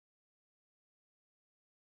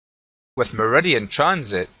With Meridian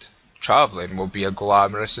Transit, travelling will be a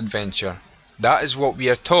glamorous adventure. That is what we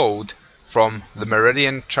are told from the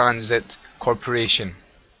Meridian Transit Corporation.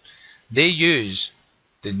 They use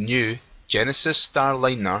the new Genesis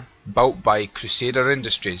Starliner built by Crusader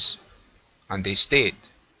Industries, and they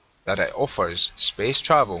state that it offers space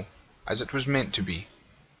travel as it was meant to be.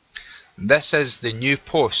 This is the new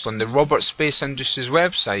post on the Robert Space Industries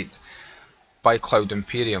website by Cloud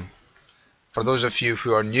Imperium. For those of you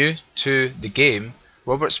who are new to the game,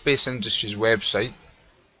 Robert Space Industries website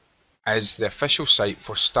is the official site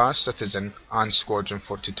for Star Citizen and Squadron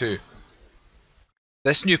 42.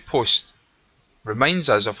 This new post reminds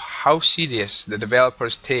us of how serious the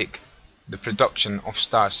developers take the production of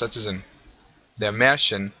Star Citizen. The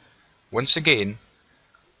immersion, once again,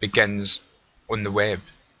 begins on the web.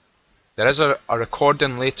 There is a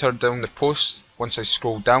recording later down the post, once I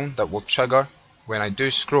scroll down, that will trigger when I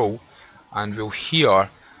do scroll, and we'll hear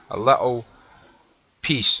a little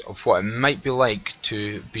piece of what it might be like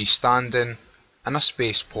to be standing in a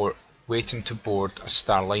spaceport waiting to board a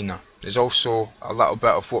Starliner. There's also a little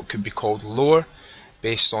bit of what could be called lore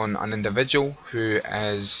based on an individual who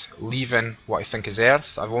is leaving what I think is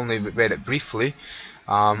Earth. I've only read it briefly.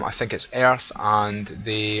 I think it's Earth, and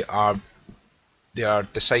they are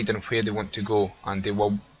deciding where they want to go, and they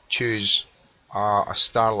will choose a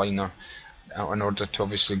Starliner in order to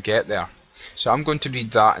obviously get there. So I'm going to read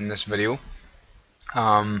that in this video,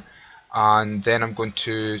 and then I'm going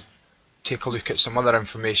to take a look at some other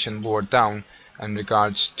information lower down in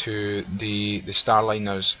regards to the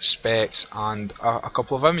Starliner's specs and a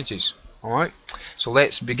couple of images. Alright, so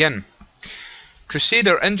let's begin.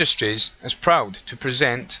 Crusader Industries is proud to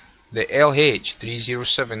present the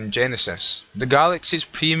LH-307 Genesis, the galaxy's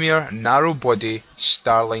premier narrow-body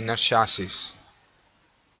Starliner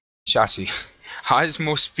chassis. As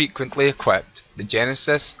most frequently equipped, the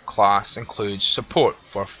Genesis class includes support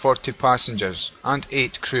for 40 passengers and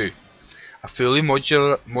 8 crew. A fully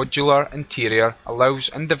modular interior allows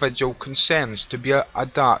individual concerns to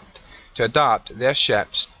adapt their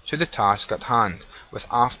ships to the task at hand, with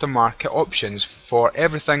aftermarket options for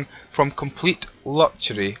everything from complete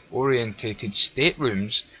luxury-orientated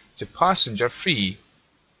staterooms to passenger-free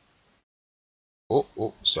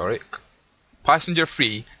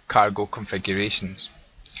cargo configurations.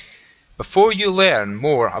 Before you learn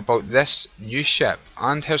more about this new ship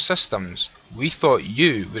and her systems, we thought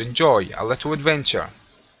you would enjoy a little adventure.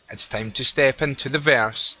 It's time to step into the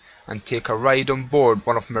verse and take a ride on board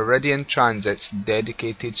one of Meridian Transit's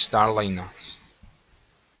dedicated Starliners.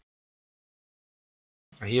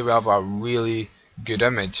 Here we have a really good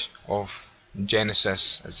image of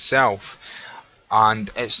Genesis itself,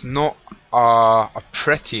 and it's not a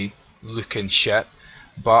pretty looking ship,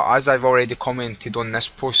 but as I've already commented on this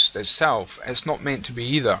post itself, it's not meant to be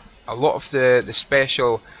either. A lot of the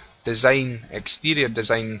special design, exterior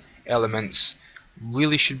design elements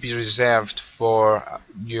really should be reserved for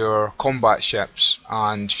your combat ships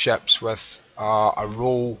and ships with a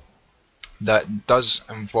role that does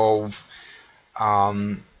involve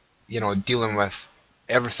dealing with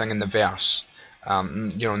everything in the verse,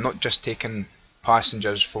 not just taking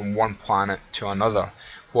passengers from one planet to another.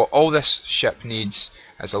 What all this ship needs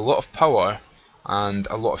is a lot of power and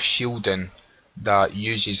a lot of shielding that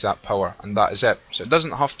uses that power, and that is it. So it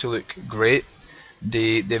doesn't have to look great.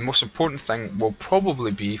 The most important thing will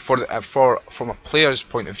probably be, from a player's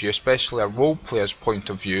point of view, especially a role player's point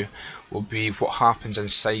of view, will be what happens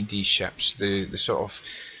inside these ships, the sort of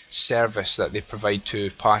service that they provide to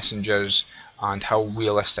passengers and how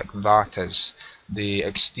realistic that is. The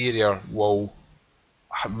exterior will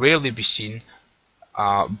rarely be seen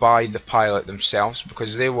by the pilot themselves,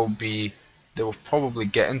 because they will probably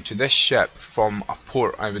get into this ship from a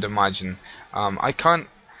port, I would imagine. I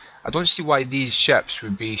don't see why these ships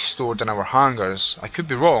would be stored in our hangars. I could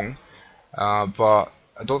be wrong, but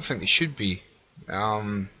I don't think they should be.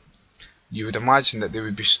 You would imagine that they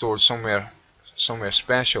would be stored somewhere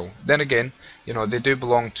special. Then again, they do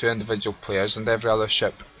belong to individual players, and every other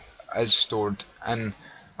ship is stored in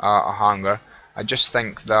a hangar. I just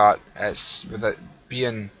think that with it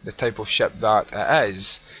being the type of ship that it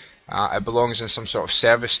is, it belongs in some sort of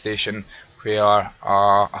service station where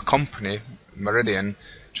a company, Meridian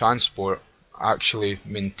Transport, actually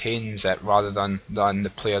maintains it rather than the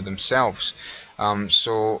player themselves.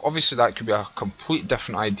 So obviously that could be a complete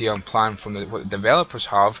different idea and plan from what the developers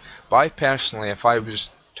have, but I personally, if I was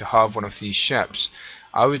to have one of these ships,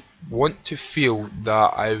 I would want to feel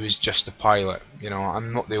that I was just a pilot.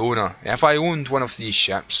 I'm not the owner. If I owned one of these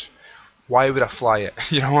ships, why would I fly it?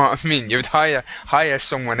 You know what I mean? You would hire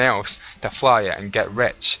someone else to fly it and get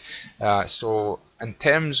rich. So in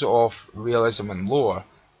terms of realism and lore,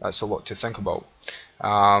 that's a lot to think about.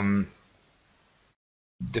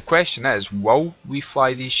 The question is, will we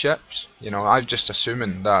fly these ships? I'm just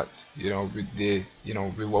assuming that we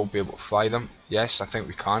will be able to fly them. Yes, I think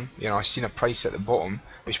we can. I've seen a price at the bottom,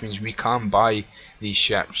 which means we can buy these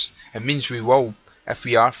ships. It means we will, if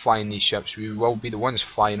we are flying these ships, we will be the ones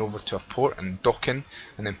flying over to a port and docking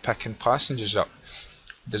and then picking passengers up.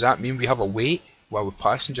 Does that mean we have a wait while the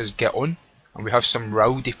passengers get on? And we have some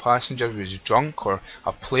rowdy passenger who's drunk, or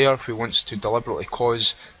a player who wants to deliberately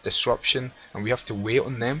cause disruption, and we have to wait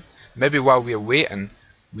on them. Maybe while we are waiting,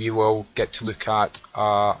 we will get to look at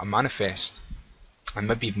a manifest, and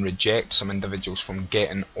maybe even reject some individuals from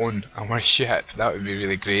getting on our ship. That would be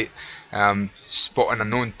really great. Spotting a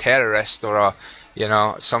known terrorist, or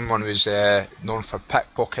someone who's known for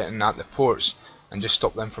pickpocketing at the ports, and just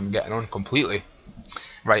stop them from getting on completely.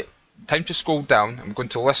 Right. Time to scroll down. I'm going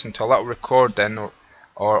to listen to a little recording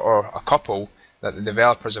or a couple that the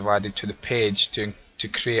developers have added to the page to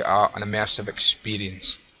create an immersive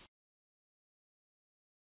experience.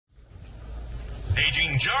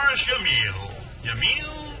 Paging Jarish Yamil.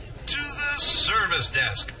 Yamil to the service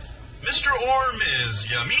desk. Mr. Orm is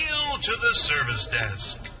Yamil to the service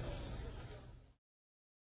desk.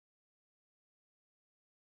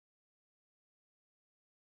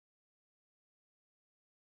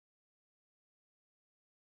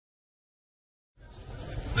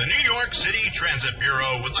 The New York City Transit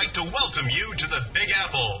Bureau would like to welcome you to the Big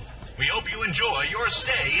Apple. We hope you enjoy your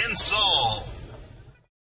stay in Seoul.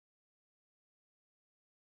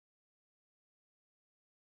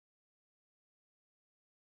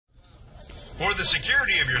 For the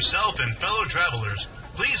security of yourself and fellow travelers,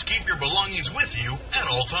 please keep your belongings with you at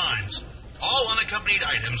all times. All unaccompanied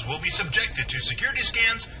items will be subjected to security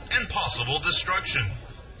scans and possible destruction.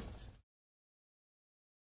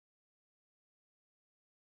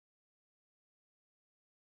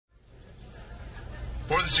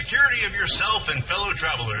 For the security of yourself and fellow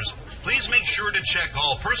travelers, please make sure to check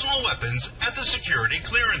all personal weapons at the security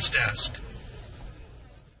clearance desk.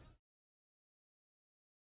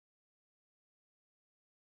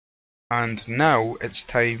 And now it's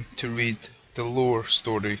time to read the lore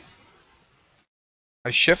story. I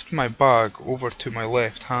shift my bag over to my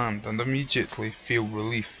left hand and immediately feel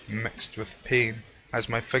relief mixed with pain as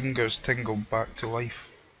my fingers tingle back to life.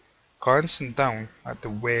 Glancing down at the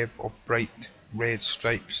web of bright red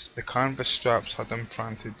stripes the canvas straps had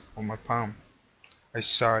imprinted on my palm, I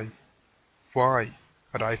sigh. Why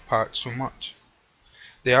had I packed so much?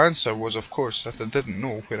 The answer was, of course, that I didn't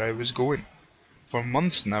know where I was going. For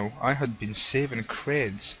months now I had been saving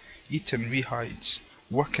creds, eating rehides,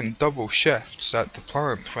 working double shifts at the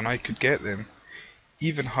plant when I could get them,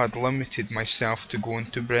 even had limited myself to going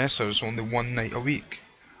to Bressers only one night a week,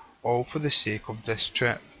 all for the sake of this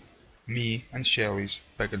trip, me and Shelley's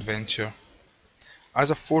big adventure. As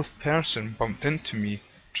a fourth person bumped into me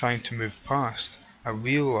trying to move past, I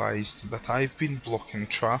realised that I've been blocking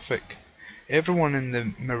traffic. Everyone in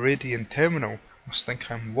the Meridian terminal must think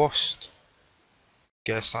I'm lost.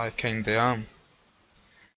 Guess I kinda am.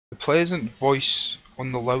 The pleasant voice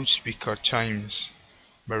on the loudspeaker chimes.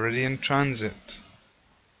 Meridian Transit.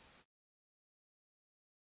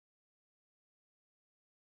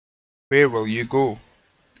 Where will you go?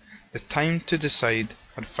 The time to decide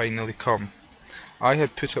had finally come. I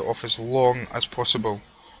had put it off as long as possible,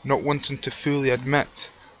 not wanting to fully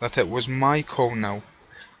admit that it was my call now.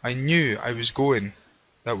 I knew I was going,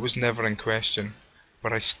 that was never in question,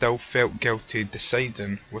 but I still felt guilty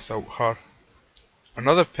deciding without her.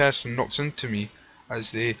 Another person knocks into me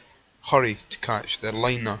as they hurry to catch their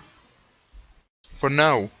liner. For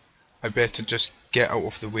now, I better just get out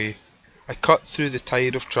of the way. I cut through the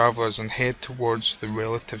tide of travellers and head towards the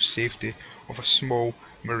relative safety of a small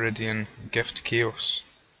Meridian gift kiosk.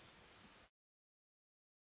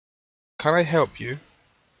 Can I help you?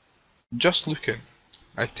 Just looking,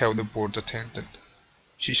 I tell the board attendant.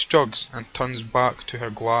 She shrugs and turns back to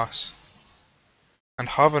her glass. And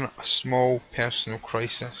having a small personal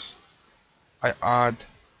crisis, I add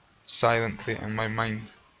silently in my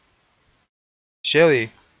mind.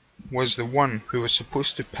 Shelley was the one who was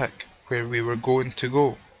supposed to pick where we were going to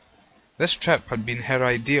go. This trip had been her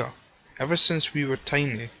idea. Ever since we were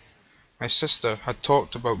tiny, my sister had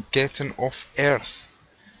talked about getting off Earth.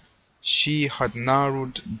 She had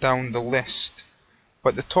narrowed down the list,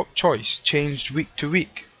 but the top choice changed week to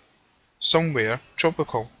week. Somewhere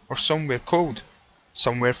tropical, or somewhere cold,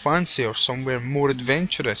 somewhere fancy, or somewhere more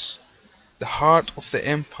adventurous, the heart of the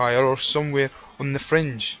empire, or somewhere on the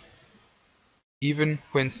fringe. Even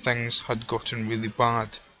when things had gotten really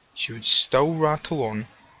bad, she would still rattle on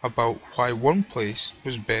about why one place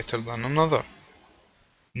was better than another.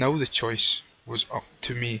 Now the choice was up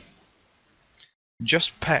to me.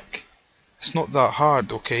 Just pick. It's not that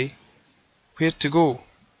hard, okay? Where to go?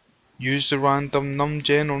 Use the random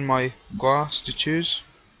numgen on my glass to choose?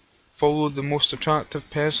 Follow the most attractive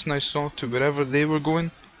person I saw to wherever they were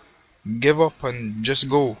going? Give up and just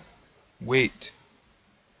go? Wait.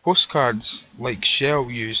 Postcards like Shell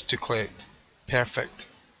used to collect. Perfect.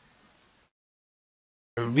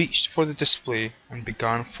 I reached for the display and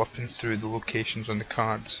began flipping through the locations on the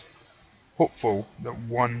cards, hopeful that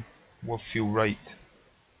one will feel right.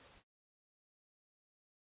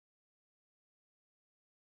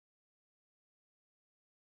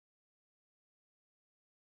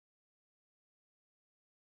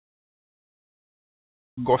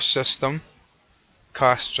 Ghost System,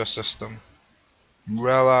 Castra System,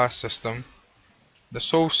 Rela System, the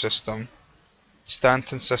Sol System,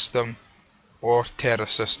 Stanton System, or Terra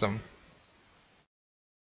System.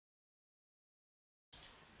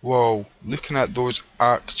 Whoa, looking at those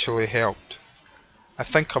actually helped. I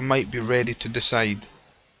think I might be ready to decide.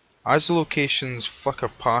 As the locations flicker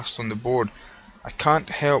past on the board, I can't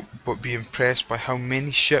help but be impressed by how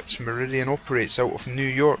many ships Meridian operates out of New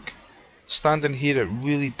York. Standing here, it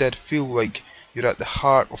really did feel like you're at the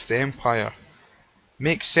heart of the Empire.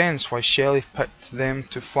 Makes sense why Shelley picked them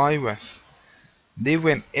to fly with. They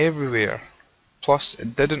went everywhere. Plus,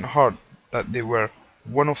 it didn't hurt that they were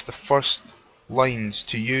one of the first lines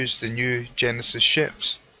to use the new Genesis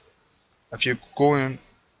ships. If you're going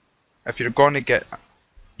to get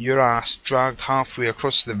your ass dragged halfway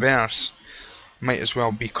across the verse, might as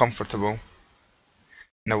well be comfortable.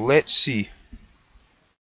 Now let's see.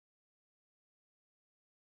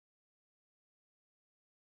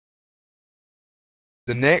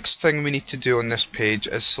 The next thing we need to do on this page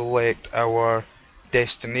is select our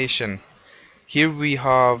destination. Here we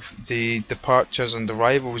have the departures and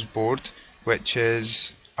arrivals board, which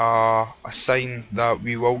is a sign that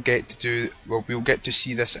we will get to do. Well, we'll get to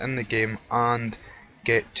see this in the game and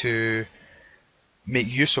get to make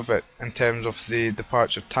use of it in terms of the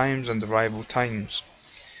departure times and arrival times.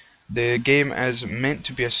 The game is meant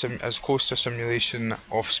to be as close to a simulation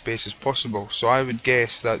of space as possible, so I would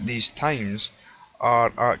guess that these times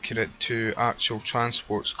are accurate to actual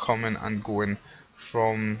transports coming and going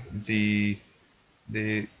from the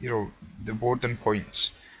boarding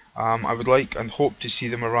points. I would like and hope to see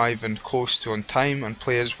them arriving close to on time, and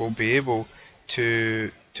players will be able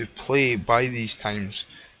to play by these times,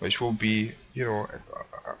 which will be a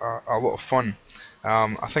lot of fun.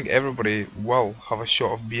 I think everybody will have a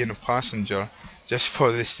shot of being a passenger just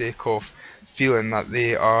for the sake of feeling that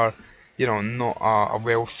they are not a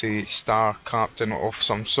wealthy star captain of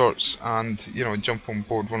some sorts, and jump on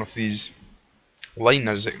board one of these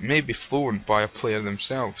liners that may be flown by a player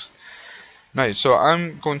themselves. Now, so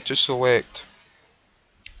I'm going to select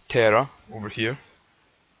Terra over here.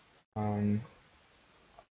 I'll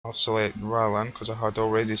select Rylan because I had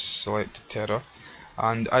already selected Terra,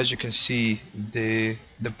 and as you can see, the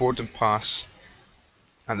boarding pass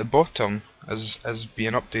at the bottom is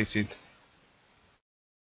being updated.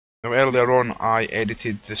 Now, earlier on I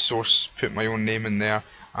edited the source, put my own name in there,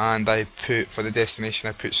 and I put, for the destination,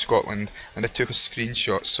 I put Scotland, and I took a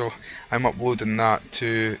screenshot, so I'm uploading that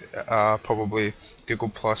to probably Google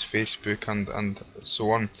Plus, Facebook, and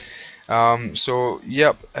so on. So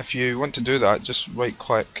yep, if you want to do that, just right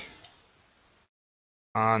click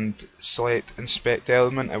and select inspect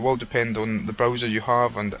element. It will depend on the browser you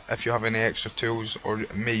have and if you have any extra tools, or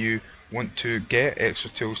may you want to get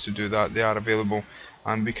extra tools to do that. They are available,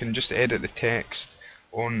 and we can just edit the text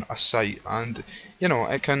on a site, and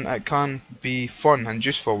it can be fun and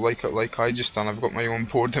useful, like I just done. I've got my own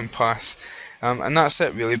boarding pass, and that's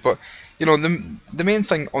it really. But the main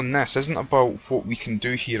thing on this isn't about what we can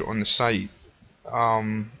do here on the site.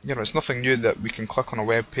 It's nothing new that we can click on a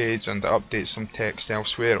web page and update some text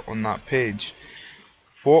elsewhere on that page.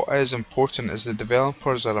 What is important is the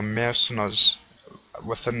developers are immersing us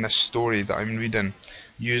within this story that I'm reading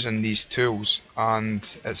using these tools, and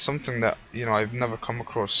it's something that I've never come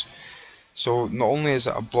across. So not only is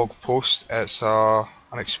it a blog post, it's an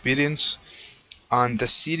experience, and the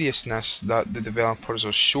seriousness that the developers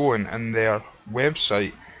are showing in their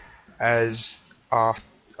website is a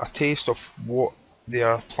taste of what they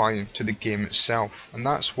are applying to the game itself, and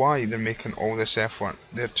that's why they're making all this effort.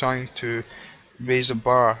 They're trying to raise a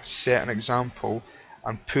bar, set an example,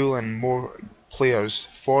 and pull in more players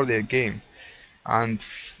for their game. And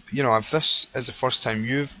if this is the first time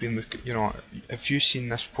you've been looking, if you've seen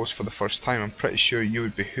this post for the first time, I'm pretty sure you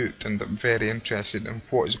would be hooked and very interested in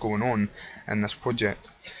what is going on in this project.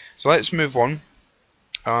 So let's move on.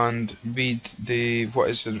 and read what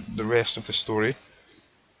is the rest of the story.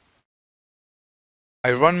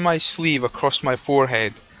 I run my sleeve across my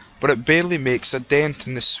forehead, but it barely makes a dent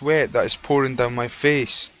in the sweat that is pouring down my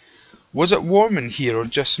face. Was it warm in here or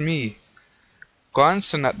just me?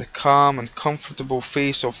 Glancing at the calm and comfortable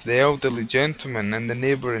face of the elderly gentleman in the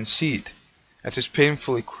neighbouring seat, it is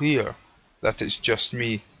painfully clear that it's just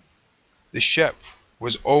me. The ship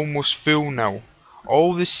was almost full now,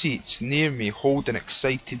 all the seats near me holding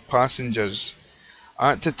excited passengers.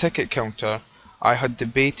 At the ticket counter, I had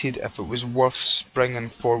debated if it was worth springing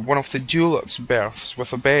for one of the deluxe berths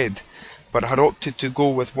with a bed, but I had opted to go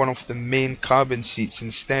with one of the main cabin seats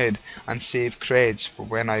instead and save creds for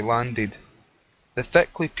when I landed. The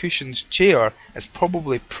thickly cushioned chair is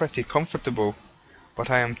probably pretty comfortable, but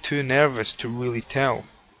I am too nervous to really tell.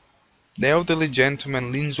 The elderly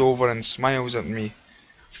gentleman leans over and smiles at me.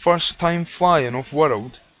 First time flying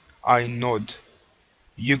off-world? I nod.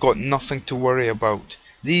 You got nothing to worry about.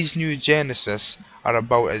 These new Genesis are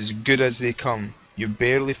about as good as they come. You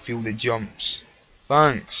barely feel the jumps.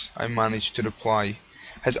 Thanks, I manage to reply.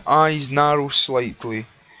 His eyes narrow slightly.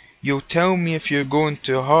 You'll tell me if you're going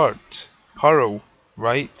to hurl,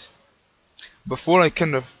 right? Before I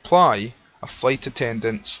can reply, a flight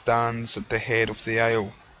attendant stands at the head of the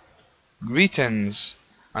aisle. Greetings,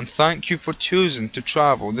 and thank you for choosing to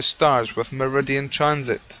travel the stars with Meridian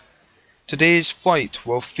Transit. Today's flight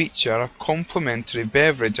will feature a complimentary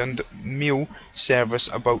beverage and meal service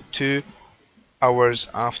about 2 hours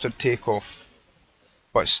after takeoff,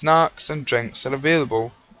 but snacks and drinks are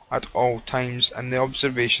available at all times in the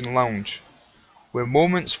observation lounge. We're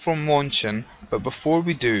moments from launching, but before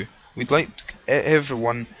we do, we'd like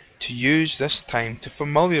everyone to use this time to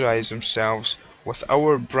familiarise themselves with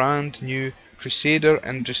our brand new Crusader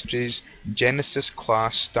Industries Genesis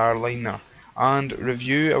class Starliner and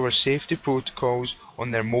review our safety protocols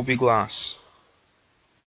on their mobi-glass.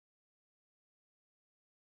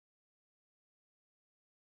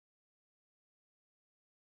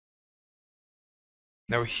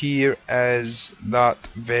 Now here is that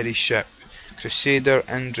very ship, Crusader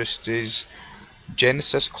Industries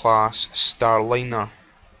Genesis class Starliner.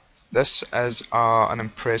 This is an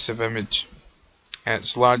impressive image.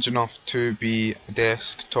 It's large enough to be a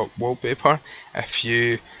desktop wallpaper if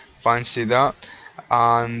you fancy that,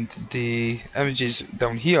 and the images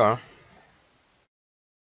down here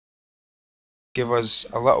give us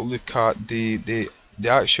a little look at the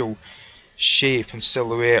actual shape and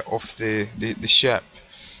silhouette of the ship.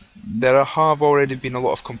 There have already been a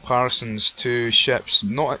lot of comparisons to ships,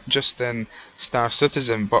 not just in Star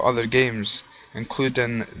Citizen but other games,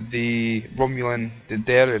 including the Romulan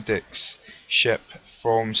Derelict ship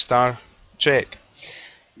from Star Trek.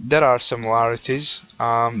 There are similarities,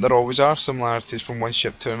 there always are similarities from one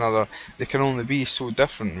ship to another. They can only be so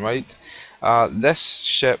different, right? This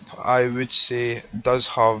ship, I would say, does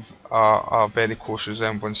have a very close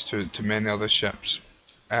resemblance to many other ships.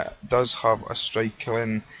 It does have a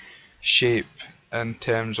striking shape in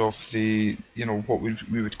terms of the, what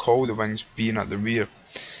we would call the wings being at the rear.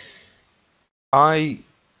 I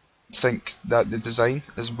think that the design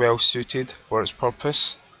is well suited for its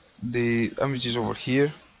purpose. The images over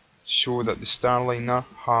here show that the Starliner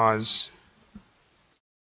has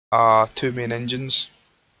 2 main engines.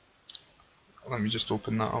 Let me just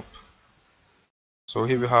open that up. So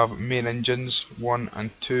here we have main engines 1 and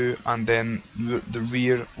 2, and then the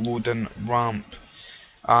rear loading ramp.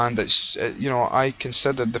 And it's I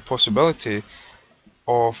considered the possibility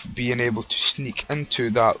of being able to sneak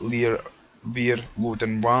into that rear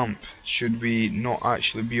loading ramp should we not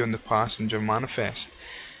actually be on the passenger manifest.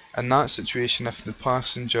 In that situation, if the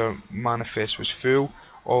passenger manifest was full,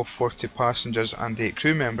 all 40 passengers and 8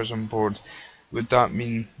 crew members on board, would that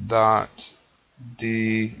mean that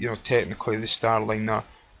technically the Starliner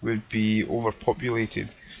would be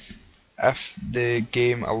overpopulated? If the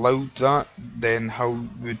game allowed that, then how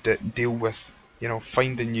would it deal with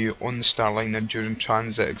finding you on the Starliner during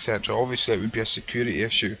transit, etc.? Obviously it would be a security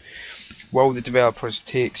issue. Will the developers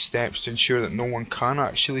take steps to ensure that no one can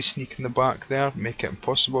actually sneak in the back there, make it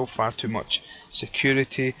impossible, far too much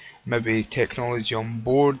security, maybe technology on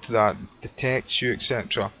board that detects you,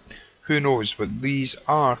 etc.? Who knows, but these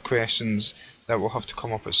are questions that will have to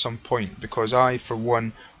come up at some point, because I, for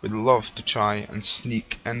one, would love to try and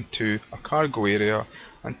sneak into a cargo area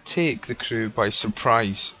and take the crew by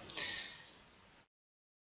surprise.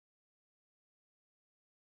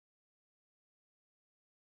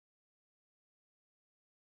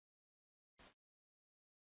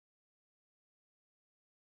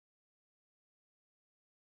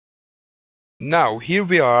 Now, here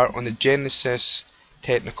we are on the Genesis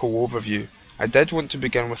technical overview, I did want to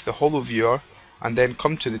begin with the holo viewer and then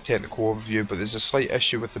come to the technical overview, but there's a slight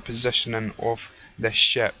issue with the positioning of this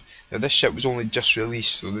ship. Now this ship was only just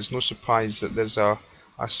released, so there's no surprise that there's a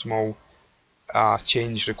small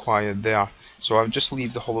change required there. So I'll just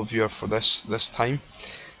leave the holo viewer for this time.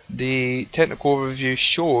 The technical overview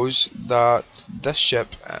shows that this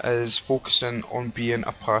ship is focusing on being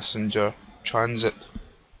a passenger transit.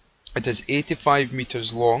 It is 85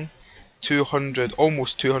 meters long,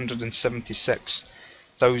 almost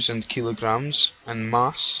 276,000 kilograms in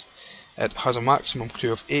mass. It has a maximum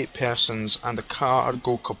crew of 8 persons and a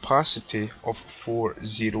cargo capacity of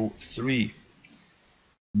 403.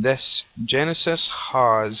 This Genesis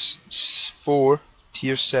has 4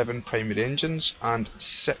 Tier 7 primary engines and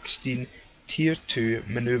 16 Tier 2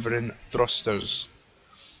 manoeuvring thrusters.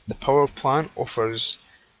 The power plant offers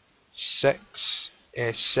 6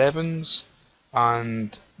 S7s,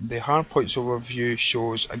 and the hardpoints overview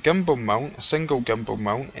shows a gimbal mount, a single gimbal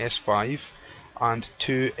mount S5, and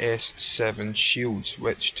 2 S7 shields,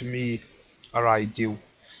 which to me are ideal.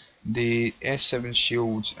 The S7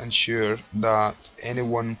 shields ensure that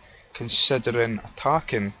anyone considering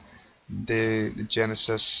attacking the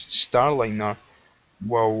Genesis Starliner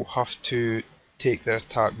will have to take their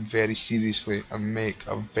attack very seriously and make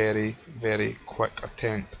a very, very quick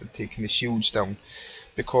attempt at taking the shields down,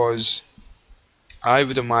 because I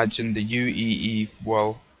would imagine the UEE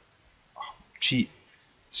will treat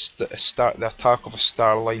the attack of a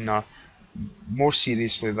Starliner more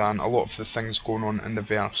seriously than a lot of the things going on in the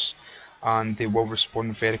verse, and they will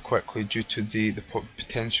respond very quickly due to the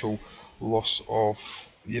potential loss of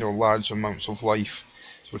large amounts of life.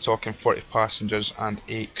 So we're talking 40 passengers and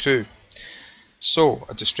 8 crew. So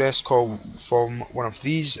a distress call from one of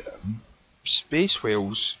these space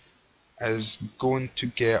whales is going to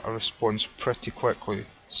get a response pretty quickly.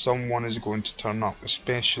 Someone is going to turn up,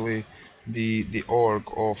 especially the org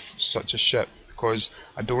of such a ship, because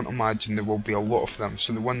I don't imagine there will be a lot of them.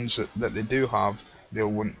 So the ones that they do have,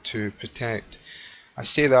 they'll want to protect. I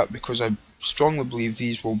say that because I strongly believe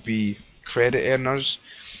these will be credit earners,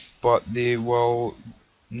 but they will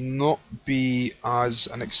not be as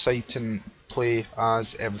an exciting play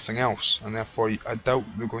as everything else, and therefore I doubt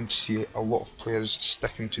we're going to see a lot of players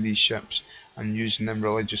sticking to these ships and using them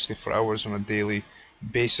religiously for hours on a daily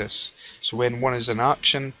basis. So when one is in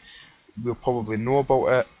action, we'll probably know about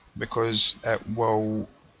it, because it will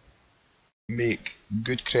make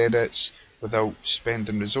good credits without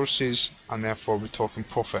spending resources, and therefore we're talking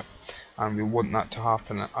profit, and we want that to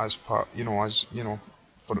happen as part,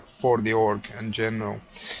 for the org in general.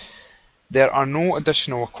 There are no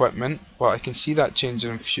additional equipment, but I can see that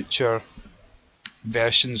changing in future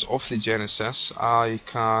versions of the Genesis. I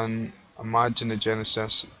can imagine the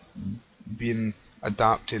Genesis being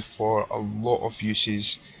adapted for a lot of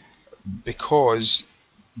uses, because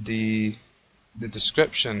the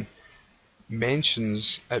description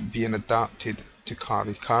mentions it being adapted to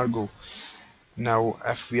carry cargo. Now,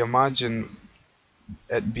 if we imagine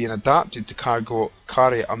it being adapted to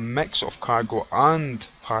carry a mix of cargo and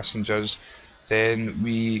passengers, then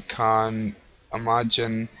we can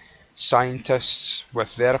imagine scientists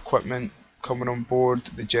with their equipment coming on board,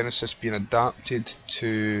 the Genesis being adapted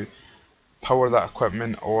to power that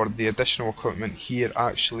equipment, or the additional equipment here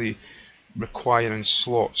actually requiring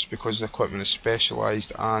slots because the equipment is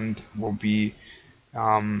specialised and will be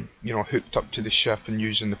hooked up to the ship and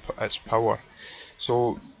using its power.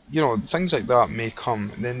 So things like that may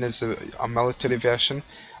come. And then there's a military version.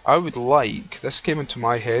 I would like, this came into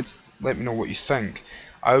my head, let me know what you think,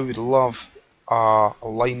 I would love a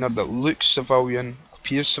liner that looks civilian,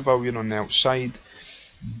 appears civilian on the outside,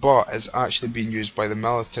 but is actually being used by the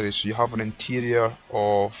military. So you have an interior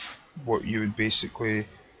of what you would basically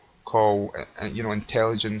call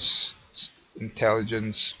intelligence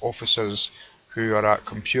officers who are at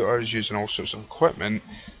computers using all sorts of equipment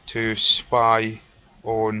to spy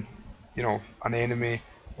on an enemy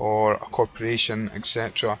or a corporation,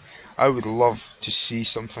 etc. I would love to see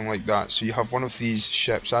something like that. So you have one of these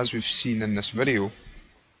ships, as we've seen in this video,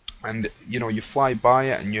 and you fly by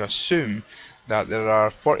it and you assume that there are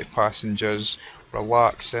 40 passengers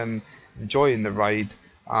relaxing, enjoying the ride,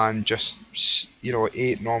 and just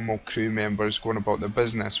 8 normal crew members going about their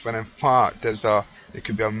business, when in fact there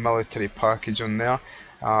could be a military package on there.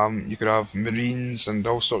 You could have Marines and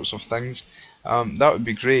all sorts of things. That would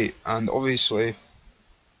be great, and obviously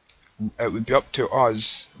it would be up to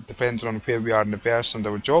us, depending on where we are in the verse and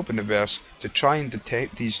our job in the verse, to try and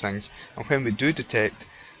detect these things. And when we do detect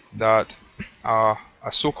that a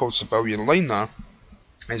so-called civilian liner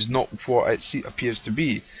is not what it appears to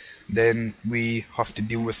be, then we have to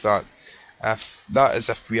deal with that.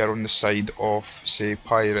 if we are on the side of, say,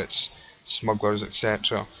 pirates, smugglers,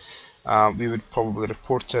 etc. We would probably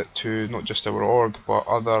report it to not just our org, but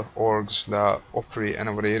other orgs that operate in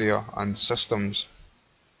our area and systems.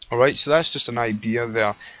 Alright, so that's just an idea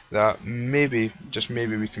there that maybe, just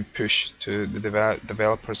maybe, we can push to the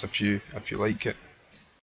developers if you like it.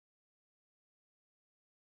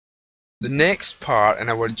 The next part in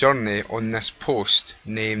our journey on this post,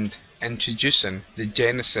 named Introducing the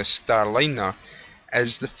Genesis Starliner,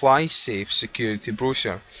 is the Fly Safe security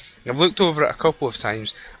brochure. I've looked over it a couple of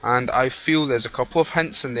times and I feel there's a couple of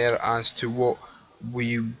hints in there as to what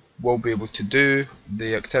we will be able to do,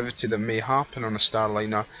 the activity that may happen on a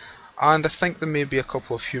Starliner, and I think there may be a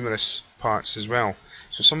couple of humorous parts as well.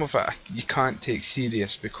 So some of it you can't take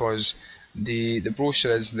serious because the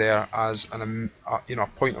brochure is there as a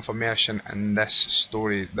point of immersion in this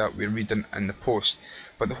story that we're reading in the post.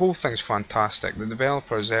 But the whole thing's fantastic. The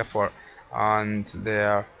developers' effort and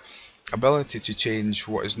their ability to change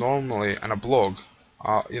what is normally in a blog,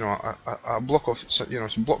 a block of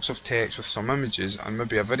some blocks of text with some images and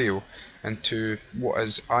maybe a video, into what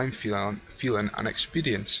is I'm feeling an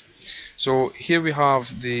experience. So here we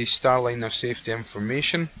have the Starliner safety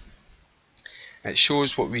information. It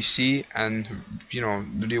shows what we see in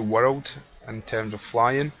the real world in terms of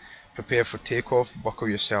flying. Prepare for takeoff, buckle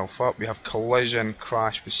yourself up. We have collision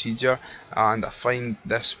crash procedure, and I find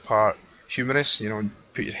this part humorous.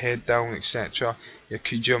 Put your head down, etc.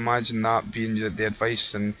 Could you imagine that being the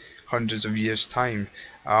advice in hundreds of years' time?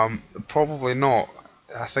 Probably not.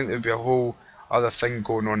 I think there'd be a whole other thing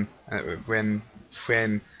going on when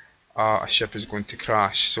a ship is going to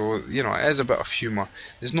crash. So it is a bit of humour.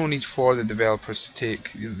 There's no need for the developers to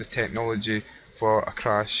take the technology for a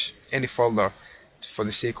crash any further for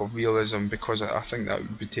the sake of realism, because I think that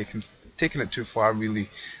would be taking it too far, really.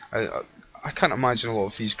 I can't imagine a lot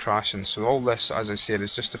of these crashing. So all this, as I said,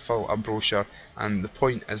 is just to fill a brochure, and the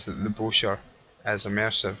point is that the brochure is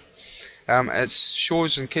immersive. It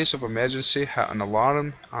shows in case of emergency, hit an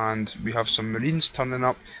alarm, and we have some Marines turning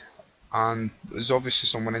up, and there's obviously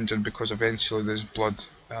someone injured because eventually there's blood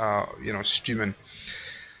streaming.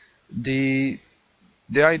 The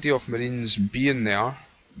idea of Marines being there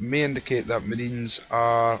may indicate that Marines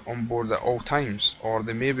are on board at all times, or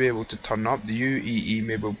they may be able to turn up. The UEE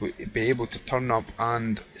may be able to turn up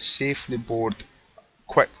and safely board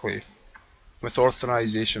quickly with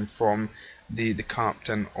authorization from the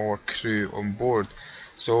captain or crew on board.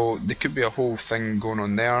 So there could be a whole thing going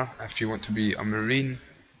on there if you want to be a Marine,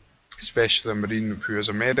 especially a Marine who is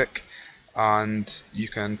a medic, and you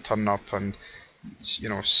can turn up and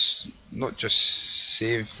not just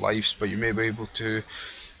save lives, but you may be able to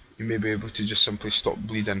just simply stop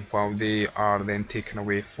bleeding while they are then taken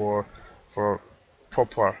away for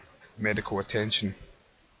proper medical attention.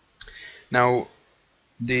 Now,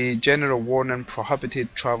 the general warning,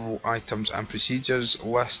 prohibited travel items and procedures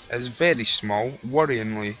list is very small,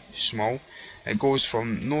 worryingly small. It goes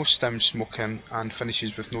from no stim smoking and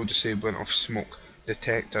finishes with no disabling of smoke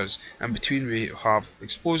detectors. In between we have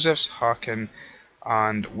explosives, hacking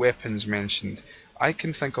and weapons mentioned. I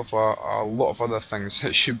can think of a lot of other things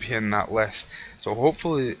that should be in that list. So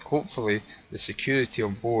hopefully the security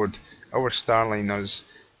on board our Starliners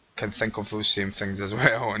can think of those same things as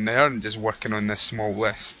well, and they aren't just working on this small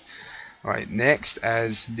list. Right, next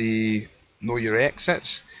is the know your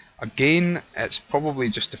exits. Again, it's probably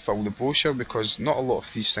just to fill the brochure, because not a lot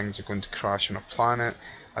of these things are going to crash on a planet.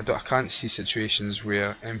 I can't see situations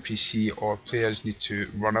where NPC or players need to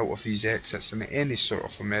run out of these exits in any sort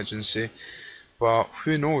of emergency. But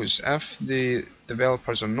who knows, if the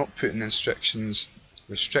developers are not putting restrictions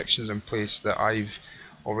in place that I've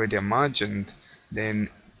already imagined, then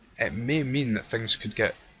it may mean that things could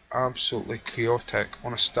get absolutely chaotic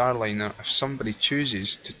on a Starliner if somebody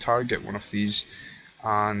chooses to target one of these.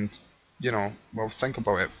 And well, think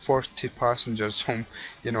about it, 40 passengers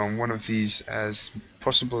on one of these is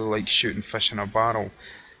possibly like shooting fish in a barrel.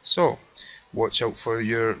 So watch out for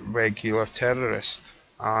your regular terrorist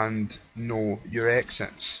and know your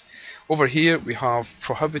exits. Over here we have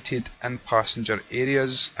prohibited in passenger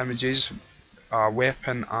areas images, a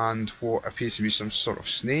weapon and what appears to be some sort of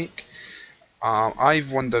snake.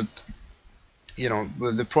 I've wondered,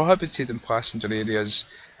 the prohibited in passenger areas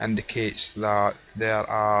indicates that there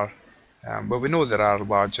are, well, we know there are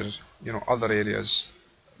larger, other areas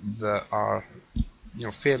that are,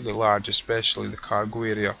 fairly large, especially the cargo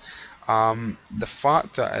area. The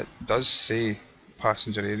fact that it does say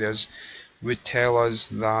passenger areas would tell us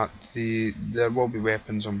that there will be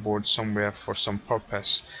weapons on board somewhere for some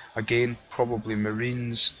purpose. Again, probably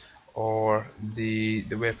Marines, or the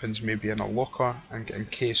weapons may be in a locker in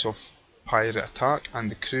case of pirate attack and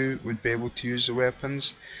the crew would be able to use the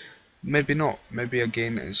weapons. Maybe not. Maybe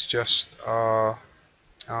again it's just a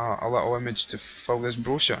little image to fill this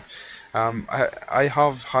brochure. I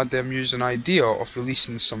have had the amusing idea of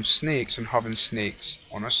releasing some snakes and having snakes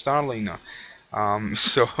on a Starliner.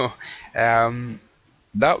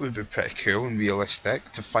 That would be pretty cool and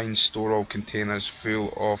realistic, to find store all containers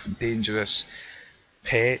full of dangerous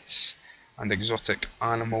pets and exotic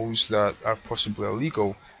animals that are possibly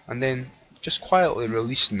illegal, and then just quietly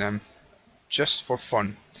releasing them just for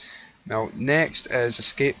fun. Now, next is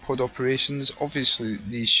escape pod operations. Obviously,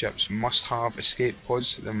 these ships must have escape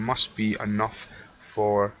pods. There must be enough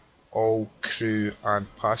for all crew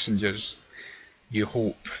and passengers. You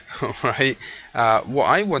hope, right? What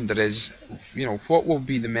I wonder is, what will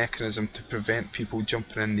be the mechanism to prevent people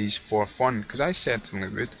jumping in these for fun? Because I certainly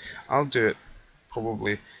would. I'll do it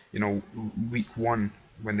probably, week 1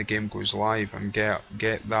 when the game goes live and get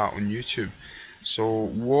that on YouTube. So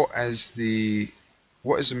what is the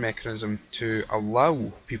mechanism to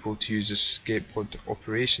allow people to use escape pod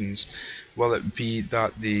operations? Will it be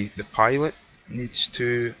that the pilot needs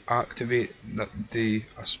to activate a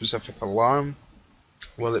specific alarm?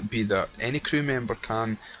 Will it be that any crew member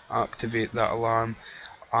can activate that alarm?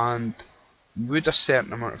 And would a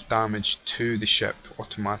certain amount of damage to the ship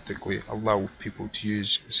automatically allow people to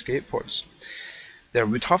use escape pods? There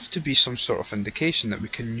would have to be some sort of indication that we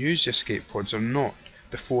can use the escape pods or not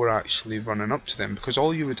before actually running up to them, because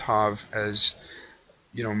all you would have is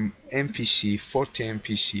 40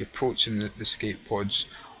 NPC approaching the escape pods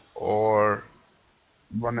or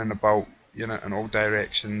running about in all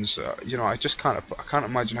directions. I can't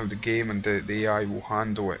imagine how the game and the AI will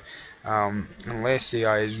handle it, unless the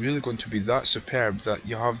AI is really going to be that superb that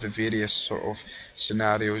you have the various sort of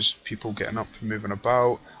scenarios: people getting up and moving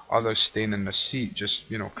about, others staying in their seat just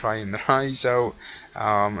crying their eyes out,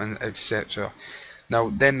 and etc. Now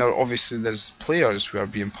then, there's players who are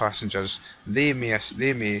being passengers. They may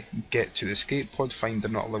get to the escape pod, find they're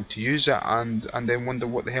not allowed to use it, and then wonder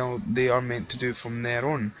what the hell they are meant to do from there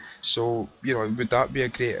on. So would that be a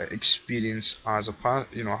great experience as a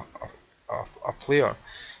player?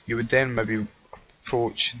 You would then maybe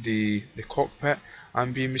approach the cockpit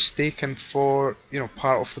and be mistaken for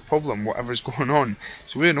part of the problem, whatever's going on.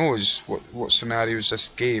 So who knows what scenarios this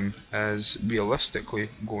game is realistically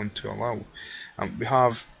going to allow. We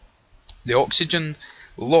have the oxygen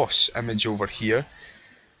loss image over here.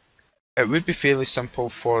 It would be fairly simple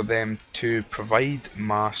for them to provide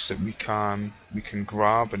masks that we can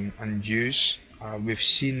grab and use. We've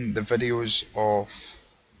seen the videos of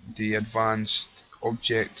the advanced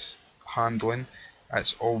object handling.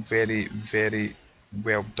 It's all very, very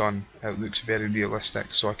well done. It looks very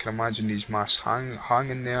realistic, so I can imagine these masks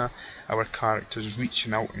hanging there, our characters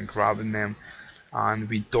reaching out and grabbing them, and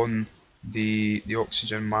we don the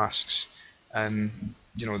oxygen masks in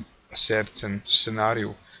a certain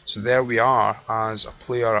scenario. So there we are as a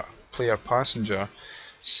player passenger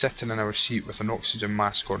sitting in our seat with an oxygen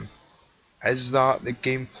mask on. Is that the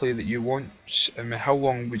gameplay that you want? I mean, how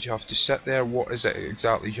long would you have to sit there? What is it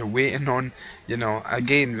exactly you're waiting on?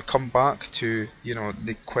 Again, we come back to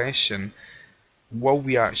the question: will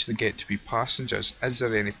we actually get to be passengers? Is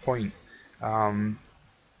there any point?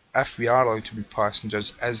 If we are allowed to be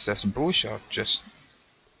passengers, is this brochure just,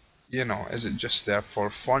 is it just there for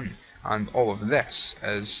fun? And all of this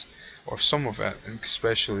is, or some of it,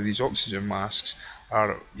 especially these oxygen masks,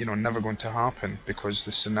 are never going to happen, because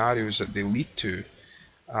the scenarios that they lead to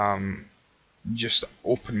just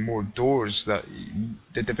open more doors that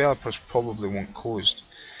the developers probably want closed.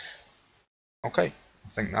 Okay, I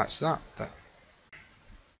think that's that.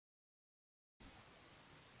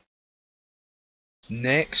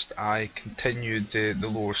 Next, I continue the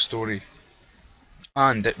lore story,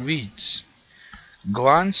 and it reads: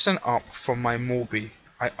 glancing up from my Moby,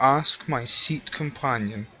 I ask my seat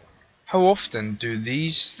companion, how often do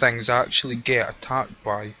these things actually get attacked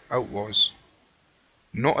by outlaws?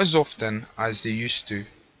 Not as often as they used to,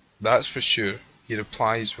 that's for sure, he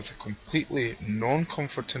replies with a completely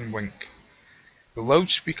non-comforting wink. The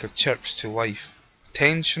loudspeaker chirps to life.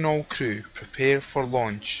 Attention all crew, prepare for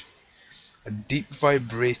launch. A deep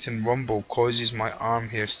vibrating rumble causes my arm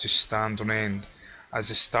hairs to stand on end as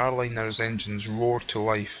the Starliner's engines roar to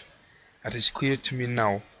life. It is clear to me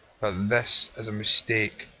now that this is a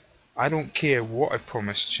mistake. I don't care what I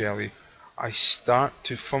promised Shelley. I start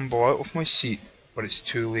to fumble out of my seat, but it's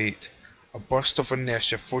too late. A burst of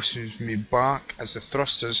inertia forces me back as the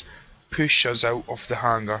thrusters push us out of the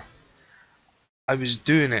hangar. I was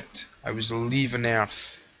doing it. I was leaving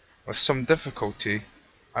Earth. With some difficulty,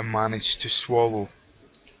 I managed to swallow.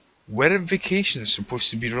 Weren't vacations supposed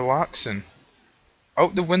to be relaxing?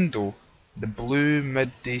 Out the window, the blue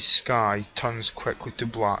midday sky turns quickly to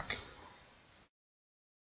black.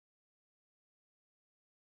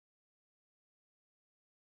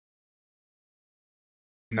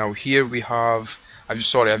 Now here we have, I've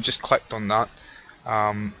just clicked on that.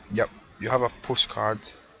 Yep, you have a postcard.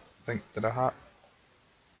 I think, did I have?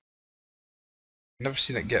 Never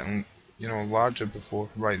seen it getting, larger before.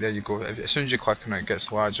 Right, there you go. As soon as you click on it, it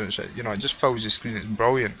gets larger. It's, it just fills the screen. It's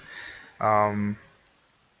brilliant. Um,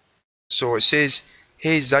 so it says,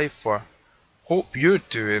 "Hey Zypher, hope you're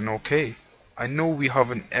doing okay. I know we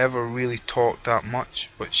haven't ever really talked that much,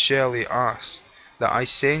 but Shelley asked that I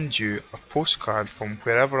send you a postcard from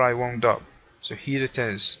wherever I wound up. So here it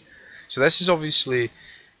is." So this is obviously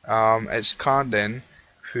it's Carden,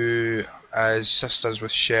 who is sisters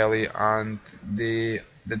with Shelley, and the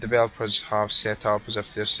developers have set up as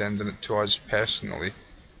if they're sending it to us personally,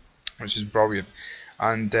 which is brilliant.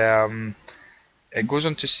 And it goes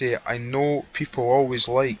on to say, "I know people always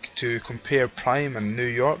like to compare Prime and New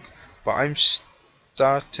York, but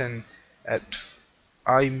starting it.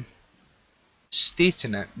 I'm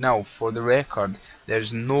stating it now for the record.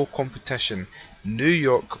 There's no competition. New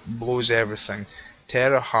York blows everything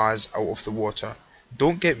Terra has out of the water.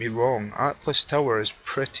 Don't get me wrong, Atlas Tower is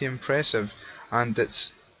pretty impressive, and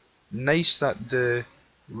it's nice that the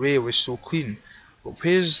rail is so clean. But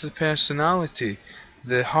where's the personality,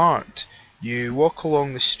 the heart? You walk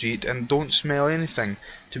along the street and don't smell anything.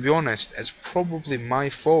 To be honest, it's probably my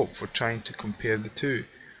fault for trying to compare the two.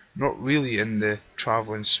 Not really in the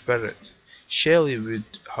travelling spirit. Shelley would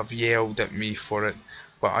have yelled at me for it,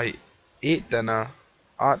 but I ate dinner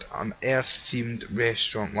at an Earth-themed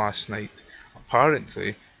restaurant last night.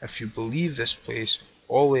 Apparently, if you believe this place,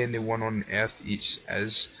 all anyone on Earth eats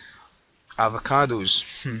is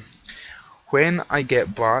avocados. When I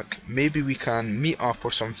get back, maybe we can meet up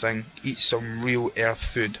or something, eat some real Earth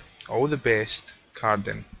food. All the best,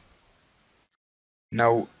 Carden."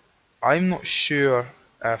 Now, I'm not sure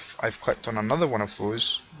if I've clicked on another one of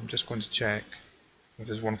those. I'm just going to check if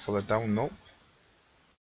there's one further down. Nope.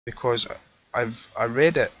 Because I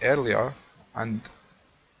read it earlier, and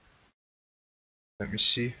let me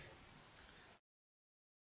see.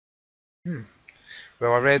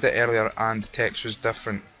 Well, I read it earlier and the text was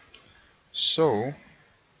different. So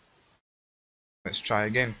let's try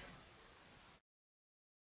again.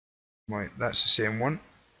 Right, that's the same one.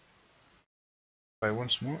 Try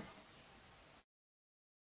once more.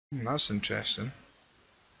 That's interesting.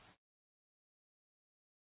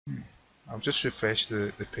 I'll just refresh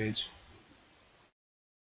the page.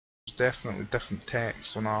 There's definitely different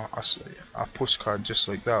text on a postcard just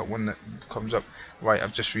like that, one that comes up. Right,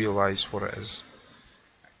 I've just realised what it is.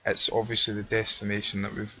 It's obviously the destination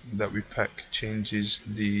that we pick changes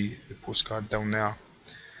the postcard down there.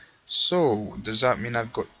 So does that mean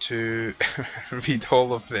I've got to read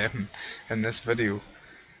all of them in this video?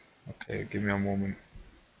 Okay, give me a moment.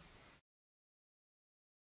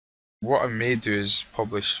 What I may do is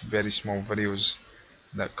publish very small videos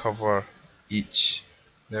that cover each,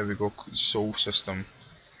 there we go, soul system.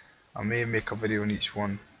 I may make a video on each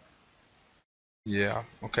one. Yeah,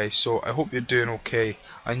 okay, so I hope you're doing okay.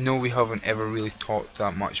 I know we haven't ever really talked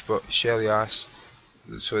that much, but Shelley asked,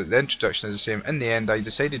 so the introduction is the same. "In the end, I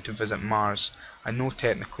decided to visit Mars. I know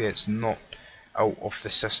technically it's not out of the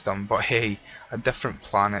system, but hey, a different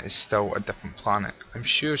planet is still a different planet. I'm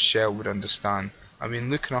sure Shell would understand. I mean,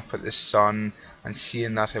 looking up at the sun and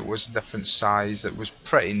seeing that it was a different size, that was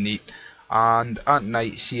pretty neat. And at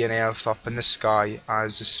night, seeing Earth up in the sky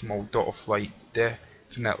as a small dot of light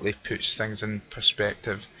definitely puts things in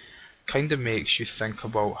perspective. Kinda makes you think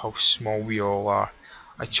about how small we all are.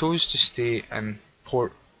 I chose to stay in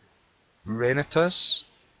Port Renitus.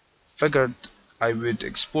 Figured I would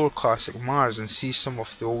explore classic Mars and see some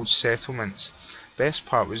of the old settlements. Best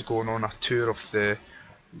part was going on a tour of the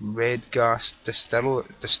Red Gas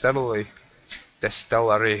Distillery.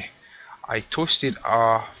 I toasted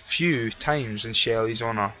a few times in Shelley's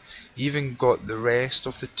honour, even got the rest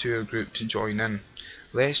of the tour group to join in.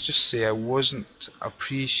 Let's just say I wasn't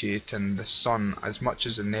appreciating the sun as much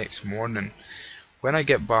as the next morning. When I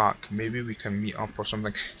get back, maybe we can meet up or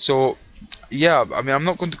something." So yeah, I mean, I'm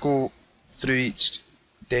not going to go through each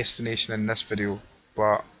destination in this video,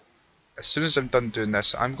 but as soon as I'm done doing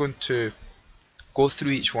this, I'm going to go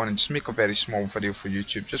through each one and just make a very small video for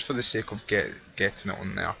YouTube, just for the sake of getting it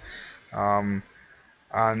on there.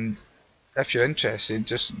 And if you're interested,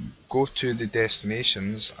 just go to the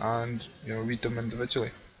destinations and read them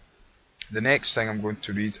individually. The next thing I'm going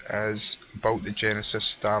to read is about the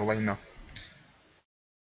Genesis Starliner.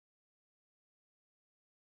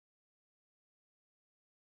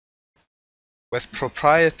 With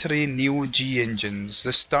proprietary Neo-G engines,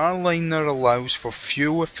 the Starliner allows for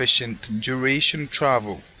fuel-efficient duration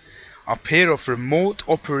travel. A pair of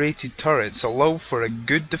remote-operated turrets allow for a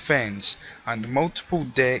good defense, and multiple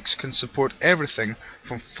decks can support everything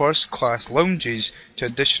from first-class lounges to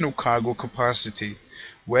additional cargo capacity.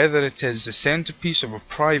 Whether it is the centerpiece of a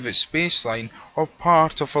private spaceline or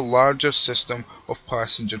part of a larger system of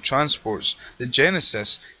passenger transports, the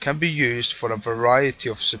Genesis can be used for a variety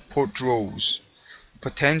of support roles.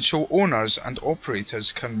 Potential owners and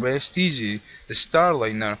operators can rest easy. The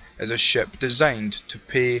Starliner is a ship designed to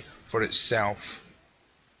pay for itself.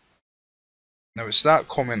 Now it's that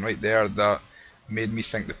comment right there that made me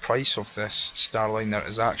think the price of this Starliner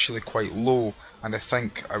is actually quite low, and I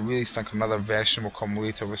really think another version will come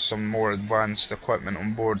later with some more advanced equipment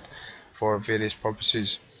on board for various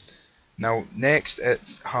purposes. Now next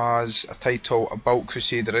it has a title about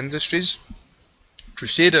Crusader Industries.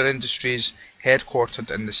 Crusader Industries, headquartered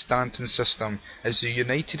in the Stanton system, is the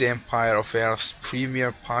United Empire of Earth's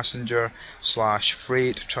premier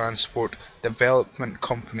passenger/freight transport development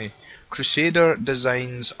company. Crusader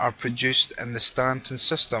designs are produced in the Stanton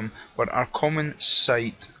system but are a common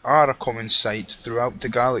sight throughout the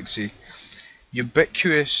galaxy,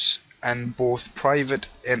 ubiquitous in both private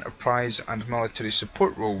enterprise and military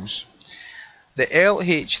support roles. The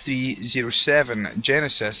LH-307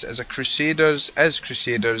 Genesis is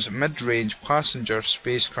Crusader's mid-range passenger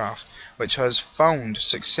spacecraft, which has found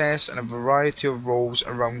success in a variety of roles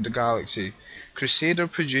around the galaxy. Crusader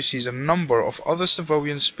produces a number of other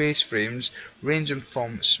civilian space frames, ranging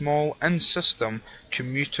from small in-system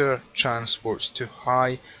commuter transports to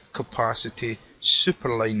high-capacity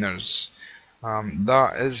superliners.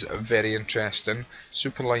 That is very interesting.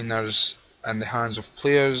 Superliners in the hands of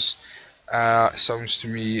players sounds to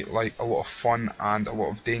me like a lot of fun and a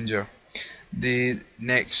lot of danger. The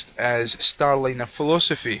next is Starliner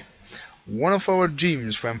philosophy. One of our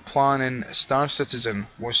dreams when planning Star Citizen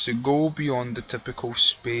was to go beyond the typical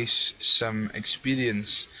space sim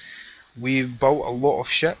experience. We've built a lot of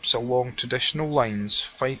ships along traditional lines.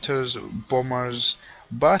 Fighters, bombers,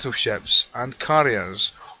 battleships and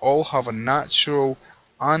carriers all have a natural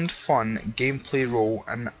and fun gameplay role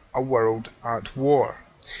in a world at war.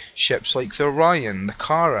 Ships like the Orion, the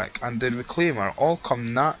Karak and the Reclaimer all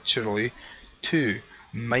come naturally too.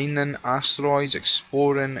 Mining asteroids,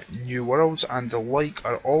 exploring new worlds and the like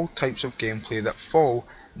are all types of gameplay that fall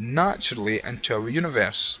naturally into our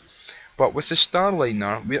universe. But with the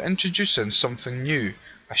Starliner we are introducing something new,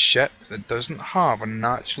 a ship that doesn't have a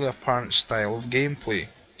naturally apparent style of gameplay.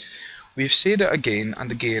 We've said it again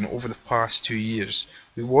and again over the past 2 years.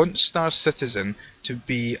 We want Star Citizen to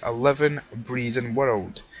be a living, breathing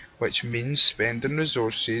world, which means spending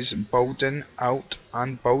resources building out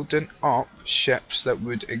and building up ships that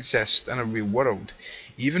would exist in a real world,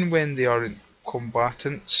 even when they aren't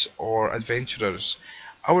combatants or adventurers.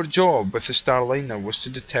 Our job with the Starliner was to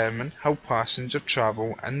determine how passenger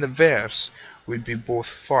travel in the verse would be both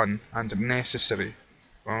fun and necessary,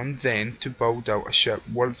 and then to build out a ship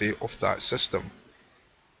worthy of that system.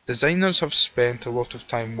 Designers have spent a lot of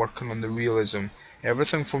time working on the realism,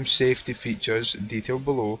 everything from safety features detailed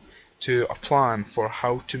below to a plan for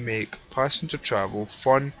how to make passenger travel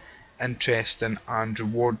fun, interesting and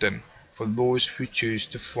rewarding for those who choose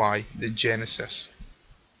to fly the Genesis.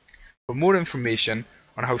 For more information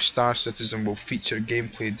on how Star Citizen will feature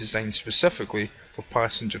gameplay designed specifically for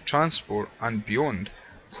passenger transport and beyond,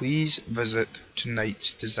 please visit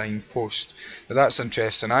tonight's design post. Now that's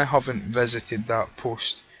interesting. I haven't visited that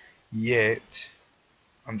post yet.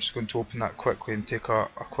 I'm just going to open that quickly and take a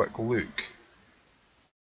quick look.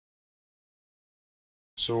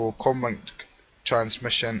 So, Comlink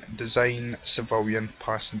Transmission, Design, Civilian,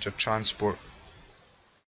 Passenger Transport.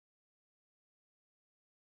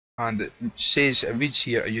 And it reads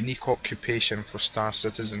here, a unique occupation for Star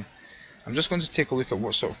Citizen. I'm just going to take a look at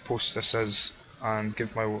what sort of post this is and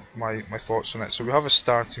give my thoughts on it. So we have a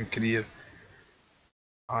starting career,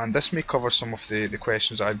 and this may cover some of the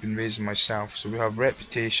questions that I've been raising myself. So we have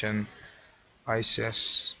reputation,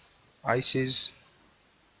 ISIS.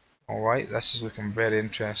 Alright, this is looking very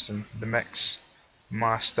interesting. The mix,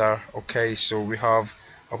 master. Okay, so we have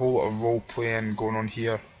a whole lot of role playing going on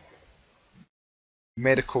here.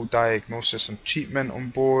 Medical diagnosis and treatment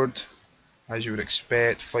on board, as you would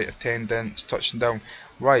expect. Flight attendants, touching down.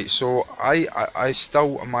 Right, so I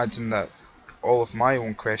still imagine that all of my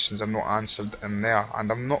own questions are not answered in there,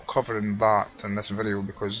 and I'm not covering that in this video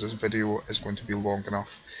because this video is going to be long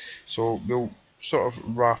enough. So we'll sort of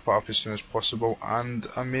wrap it up as soon as possible, and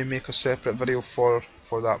I may make a separate video for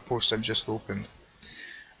that post I've just opened.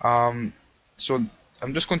 So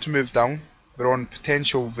I'm just going to move down we're on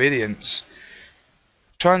potential variants.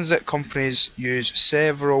 Transit companies use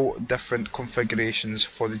several different configurations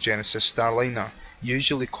for the Genesis Starliner,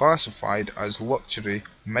 usually classified as luxury,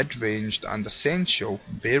 mid-ranged and essential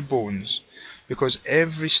bare bones. Because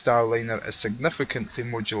every Starliner is significantly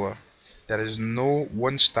modular, there is no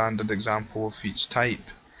one standard example of each type.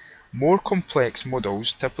 More complex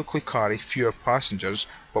models typically carry fewer passengers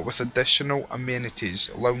but with additional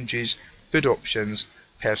amenities, lounges, food options,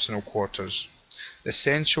 personal quarters. The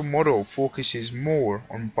Essential model focuses more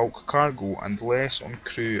on bulk cargo and less on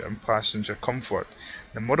crew and passenger comfort.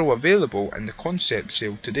 The model available in the concept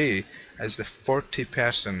sale today is the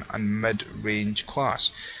 40-person and mid-range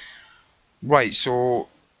class. Right, so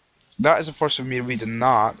that is the first of me reading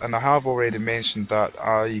that, and I have already mentioned that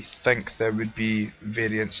I think there would be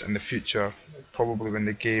variants in the future, probably when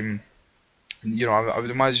the game, I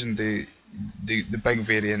would imagine the big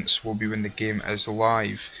variants will be when the game is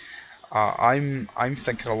live. I'm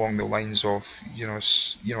thinking along the lines of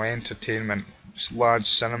entertainment, large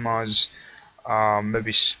cinemas,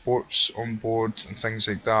 maybe sports on board and things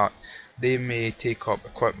like that. They may take up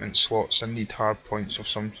equipment slots and need hard points of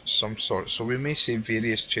some sort. So we may see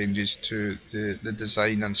various changes to the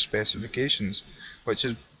design and specifications, which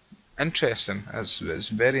is interesting. It's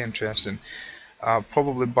very interesting.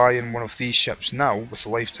 Probably buying one of these ships now with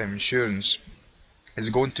lifetime insurance is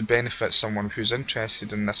going to benefit someone who's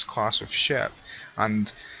interested in this class of ship and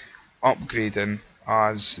upgrading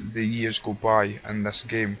as the years go by in this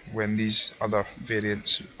game when these other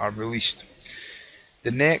variants are released.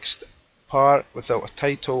 The next part without a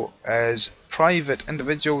title is private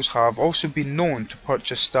individuals have also been known to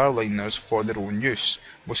purchase Starliners for their own use,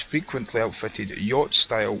 most frequently outfitted yacht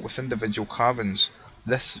style with individual cabins.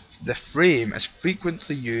 The frame is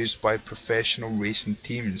frequently used by professional racing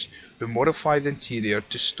teams who modify the interior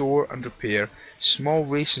to store and repair small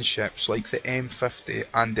racing ships like the M50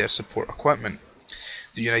 and their support equipment.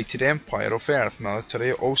 The United Empire of Earth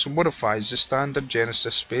military also modifies the standard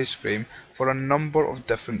Genesis space frame for a number of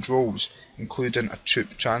different roles, including a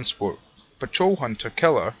troop transport, patrol hunter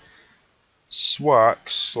killer,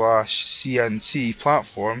 SWAC/CNC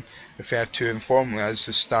platform, referred to informally as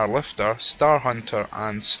the Star Lifter, Star Hunter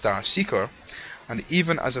and Star Seeker, and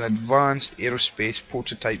even as an advanced aerospace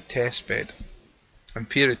prototype testbed.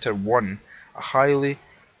 Imperator 1, a highly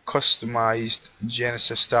customized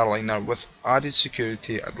Genesis Starliner with added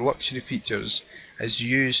security and luxury features, is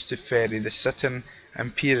used to ferry the Citan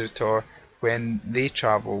Imperator when they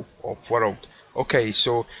travel off-world. Okay,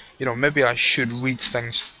 so maybe I should read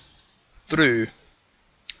things through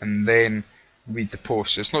and then read the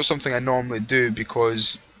post. It's not something I normally do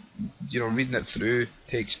because reading it through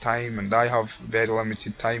takes time and I have very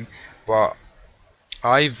limited time, but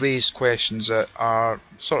I've raised questions that are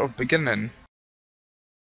sort of beginning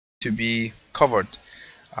to be covered.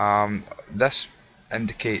 This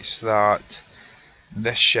indicates that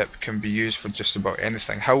this ship can be used for just about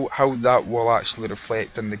anything. How that will actually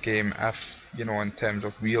reflect in the game, if in terms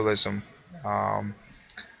of realism,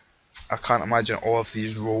 I can't imagine all of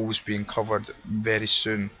these roles being covered very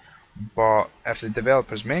soon. But if the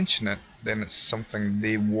developers mention it, then it's something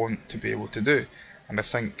they want to be able to do. And I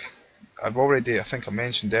think I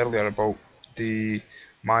mentioned earlier about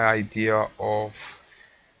my idea of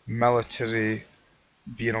military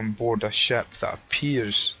being on board a ship that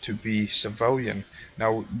appears to be civilian.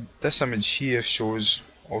 Now this image here shows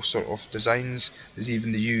all sort of designs. There's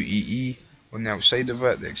even the UEE on the outside of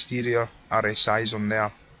it, the exterior, RSI's on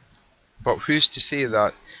there. But who's to say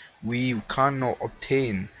that we cannot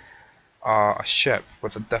obtain a ship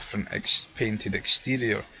with a different painted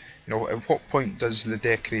exterior? At what point does the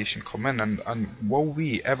decoration come in, and will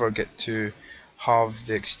we ever get to have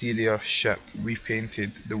the exterior ship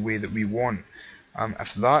repainted the way that we want?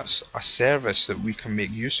 If that's a service that we can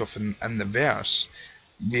make use of in the verse,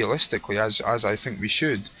 realistically, as I think we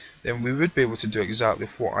should, then we would be able to do exactly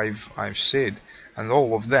what I've said, and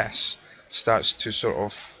all of this starts to sort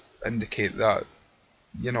of indicate that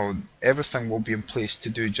everything will be in place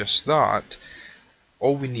to do just that.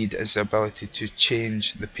 All we need is the ability to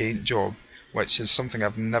change the paint job, which is something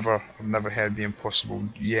I've never heard being possible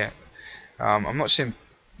yet. I'm not saying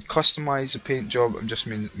customize the paint job, I'm just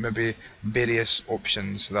mean maybe various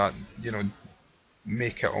options that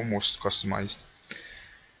make it almost customized.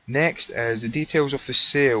 Next is the details of the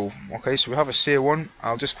sale. Okay, so we have a sale on.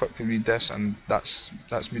 I'll just quickly read this and that's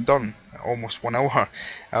me done. Almost 1 hour.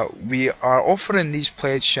 We are offering these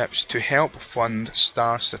pledge ships to help fund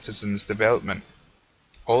Star Citizen's development.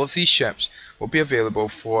 All of these ships will be available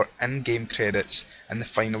for in-game credits in the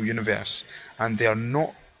final universe, and they are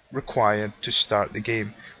not required to start the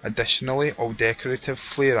game. Additionally, all decorative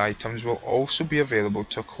flare items will also be available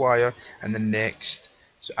to acquire in the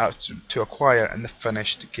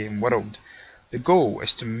finished game world. The goal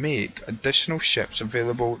is to make additional ships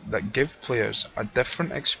available that give players a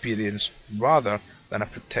different experience rather than a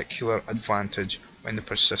particular advantage when the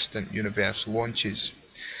persistent universe launches.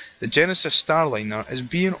 The Genesis Starliner is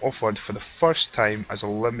being offered for the first time as a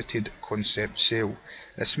limited concept sale.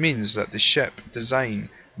 This means that the ship design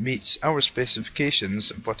meets our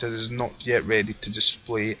specifications, but it is not yet ready to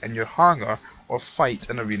display in your hangar or fight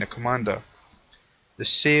in Arena Commander. The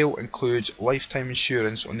sale includes lifetime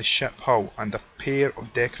insurance on the ship hull and a pair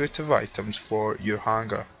of decorative items for your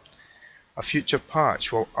hangar. A future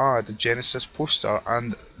patch will add a Genesis poster,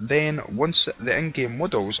 and then once the in-game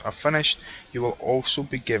models are finished, you will also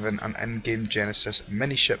be given an in-game Genesis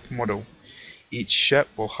mini-ship model. Each ship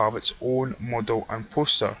will have its own model and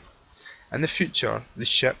poster. In the future, the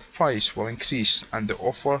ship price will increase and the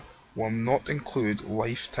offer will not include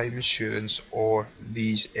lifetime insurance or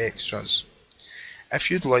these extras. If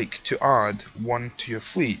you'd like to add one to your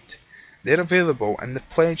fleet, they're available in the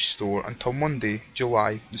Pledge store until Monday,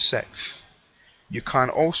 July the 6th. You can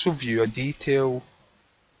also view a detail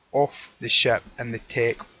of the ship in the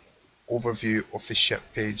tech overview of the ship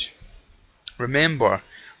page. Remember,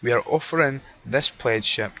 we are offering this pledge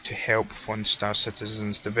ship to help fund Star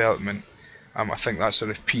Citizen's development. I think that's a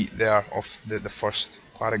repeat there of the first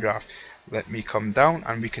paragraph. Let me come down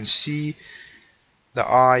and we can see that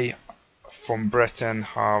I from Britain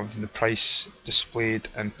have the price displayed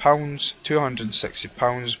in pounds.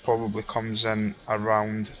 £260 probably comes in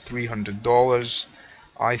around $300.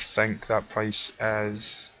 I think that price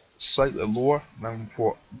is slightly lower than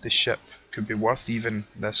what the ship could be worth, even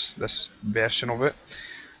this version of it.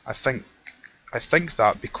 I think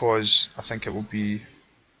that because I think it will be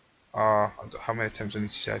how many times I need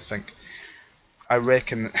to say I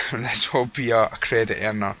reckon this will be a credit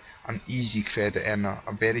earner, an easy credit earner,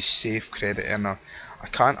 a very safe credit earner. I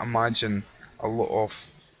can't imagine a lot of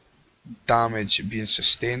damage being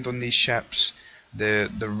sustained on these ships. The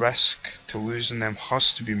risk to losing them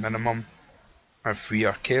has to be minimum if we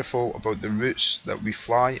are careful about the routes that we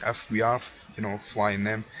fly. If we are flying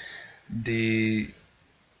them, the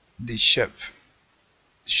ship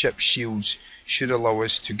shields should allow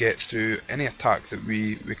us to get through any attack that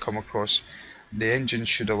we come across. The engine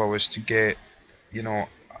should allow us to get out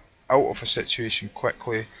of a situation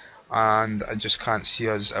quickly, and I just can't see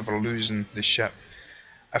us ever losing the ship.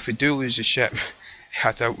 If we do lose the ship,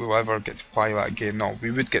 I doubt we'll ever get to pilot again. No,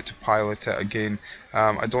 we would get to pilot it again.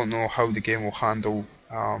 I don't know how the game will handle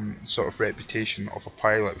sort of reputation of a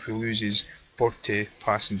pilot who loses 40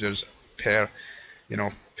 passengers per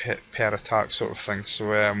per attack sort of thing.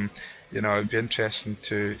 So it'd be interesting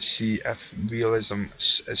to see if realism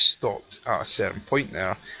is stopped at a certain point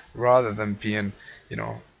there, rather than being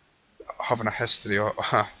having a history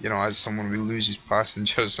as someone who loses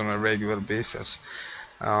passengers on a regular basis.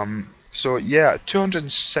 So yeah,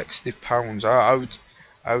 £260.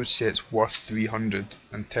 I would say it's worth 300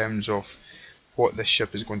 in terms of what this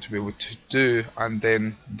ship is going to be able to do, and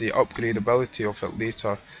then the upgradability of it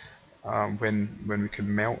later when we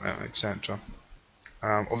can melt it, etc.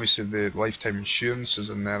 Obviously the lifetime insurance is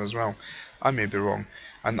in there as well. I may be wrong,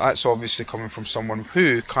 and that's obviously coming from someone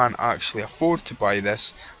who can't actually afford to buy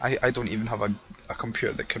this. I don't even have a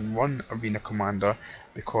computer that can run Arena Commander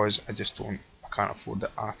because I can't afford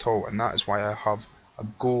it at all, and that is why I have a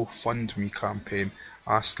GoFundMe campaign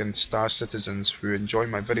asking Star Citizens who enjoy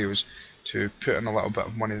my videos to put in a little bit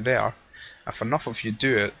of money there. If enough of you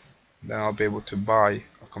do it, then I'll be able to buy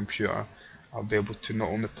a computer. I'll be able to not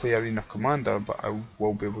only play Arena Commander, but I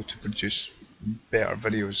will be able to produce better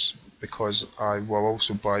videos, because I will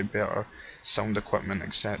also buy better sound equipment,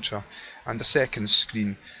 etc. And a second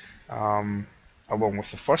screen along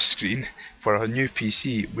with the first screen for a new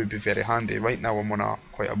PC would be very handy. Right now I'm on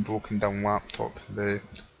quite a broken down laptop.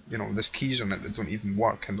 There's keys on it that don't even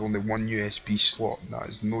work and only one USB slot. That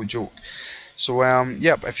is no joke. So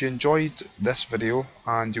if you enjoyed this video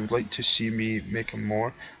and you would like to see me making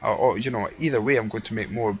more, or either way I'm going to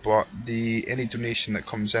make more, but any donation that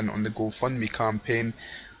comes in on the GoFundMe campaign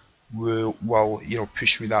will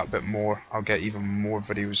push me that bit more. I'll get even more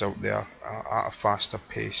videos out there at a faster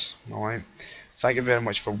pace. Alright, thank you very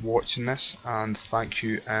much for watching this, and thank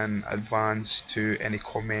you in advance to any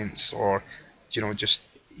comments or just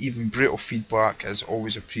even brutal feedback is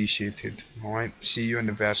always appreciated. Alright, see you in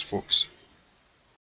the verse, folks.